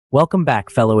Welcome back,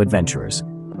 fellow adventurers.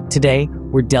 Today,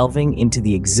 we're delving into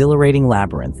the exhilarating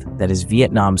labyrinth that is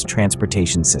Vietnam's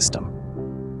transportation system.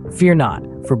 Fear not,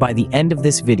 for by the end of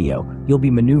this video, you'll be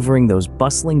maneuvering those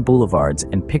bustling boulevards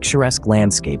and picturesque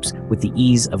landscapes with the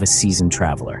ease of a seasoned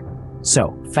traveler.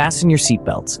 So, fasten your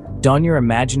seatbelts, don your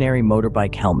imaginary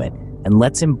motorbike helmet, and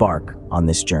let's embark on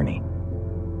this journey.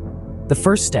 The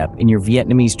first step in your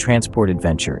Vietnamese transport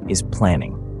adventure is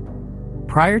planning.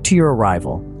 Prior to your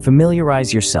arrival,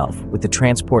 familiarize yourself with the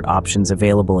transport options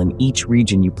available in each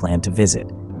region you plan to visit.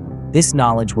 This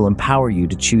knowledge will empower you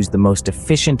to choose the most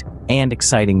efficient and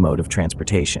exciting mode of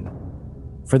transportation.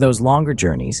 For those longer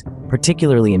journeys,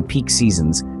 particularly in peak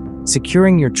seasons,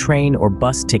 securing your train or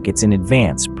bus tickets in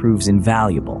advance proves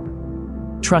invaluable.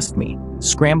 Trust me,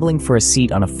 scrambling for a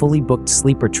seat on a fully booked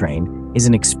sleeper train is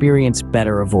an experience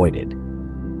better avoided.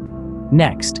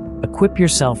 Next, equip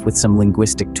yourself with some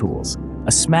linguistic tools.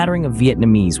 A smattering of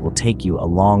Vietnamese will take you a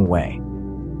long way.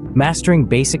 Mastering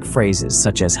basic phrases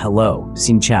such as hello,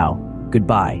 xin chào,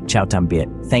 goodbye, chào tạm biệt,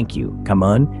 thank you, cảm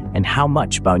ơn, and how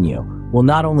much bao nhiêu will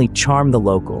not only charm the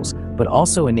locals, but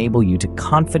also enable you to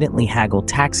confidently haggle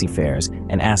taxi fares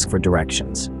and ask for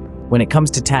directions. When it comes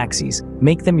to taxis,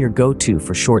 make them your go-to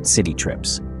for short city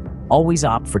trips. Always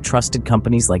opt for trusted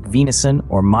companies like Vietnamese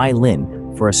or My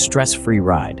Linh for a stress-free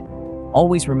ride.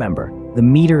 Always remember, the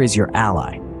meter is your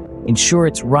ally. Ensure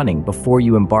it's running before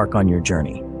you embark on your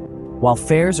journey. While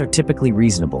fares are typically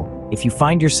reasonable, if you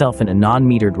find yourself in a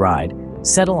non-metered ride,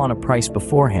 settle on a price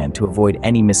beforehand to avoid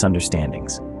any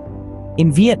misunderstandings.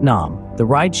 In Vietnam, the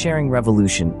ride-sharing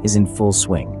revolution is in full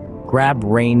swing. Grab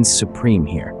reigns supreme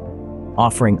here,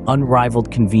 offering unrivaled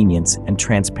convenience and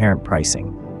transparent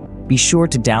pricing. Be sure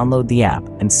to download the app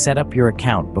and set up your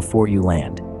account before you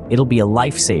land. It'll be a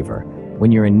lifesaver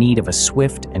when you're in need of a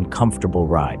swift and comfortable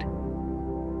ride.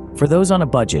 For those on a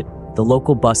budget, the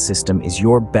local bus system is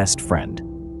your best friend.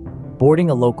 Boarding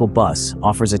a local bus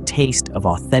offers a taste of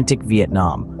authentic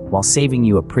Vietnam while saving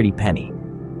you a pretty penny.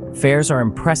 Fares are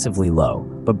impressively low,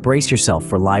 but brace yourself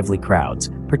for lively crowds,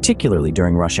 particularly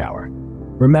during rush hour.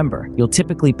 Remember, you'll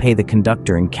typically pay the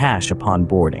conductor in cash upon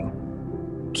boarding.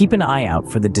 Keep an eye out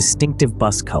for the distinctive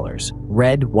bus colors,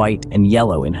 red, white, and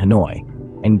yellow in Hanoi,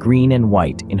 and green and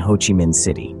white in Ho Chi Minh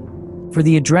City. For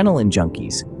the adrenaline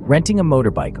junkies, renting a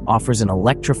motorbike offers an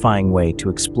electrifying way to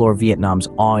explore Vietnam's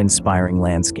awe-inspiring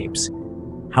landscapes.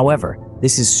 However,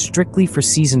 this is strictly for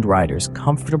seasoned riders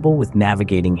comfortable with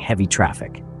navigating heavy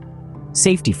traffic.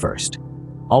 Safety first.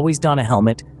 Always don a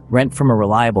helmet, rent from a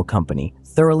reliable company,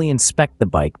 thoroughly inspect the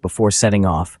bike before setting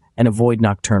off, and avoid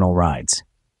nocturnal rides.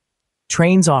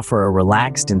 Trains offer a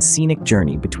relaxed and scenic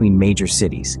journey between major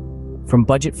cities. From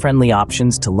budget-friendly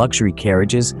options to luxury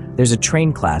carriages, there's a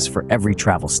train class for every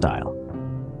travel style.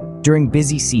 During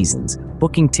busy seasons,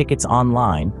 booking tickets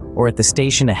online or at the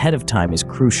station ahead of time is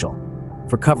crucial.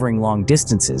 For covering long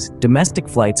distances, domestic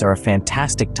flights are a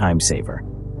fantastic time saver.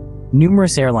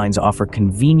 Numerous airlines offer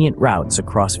convenient routes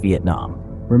across Vietnam.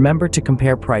 Remember to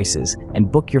compare prices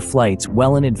and book your flights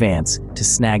well in advance to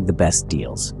snag the best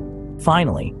deals.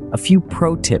 Finally, a few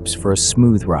pro tips for a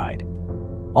smooth ride.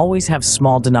 Always have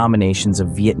small denominations of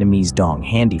Vietnamese dong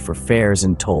handy for fares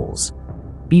and tolls.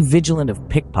 Be vigilant of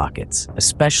pickpockets,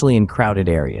 especially in crowded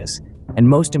areas. And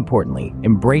most importantly,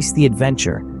 embrace the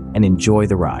adventure and enjoy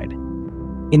the ride.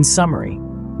 In summary,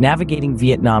 navigating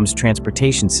Vietnam's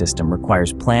transportation system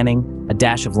requires planning, a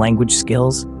dash of language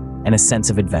skills, and a sense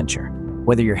of adventure.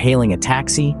 Whether you're hailing a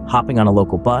taxi, hopping on a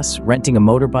local bus, renting a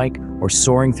motorbike, or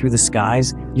soaring through the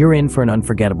skies, you're in for an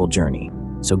unforgettable journey.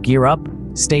 So gear up,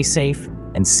 stay safe,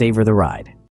 and savor the ride.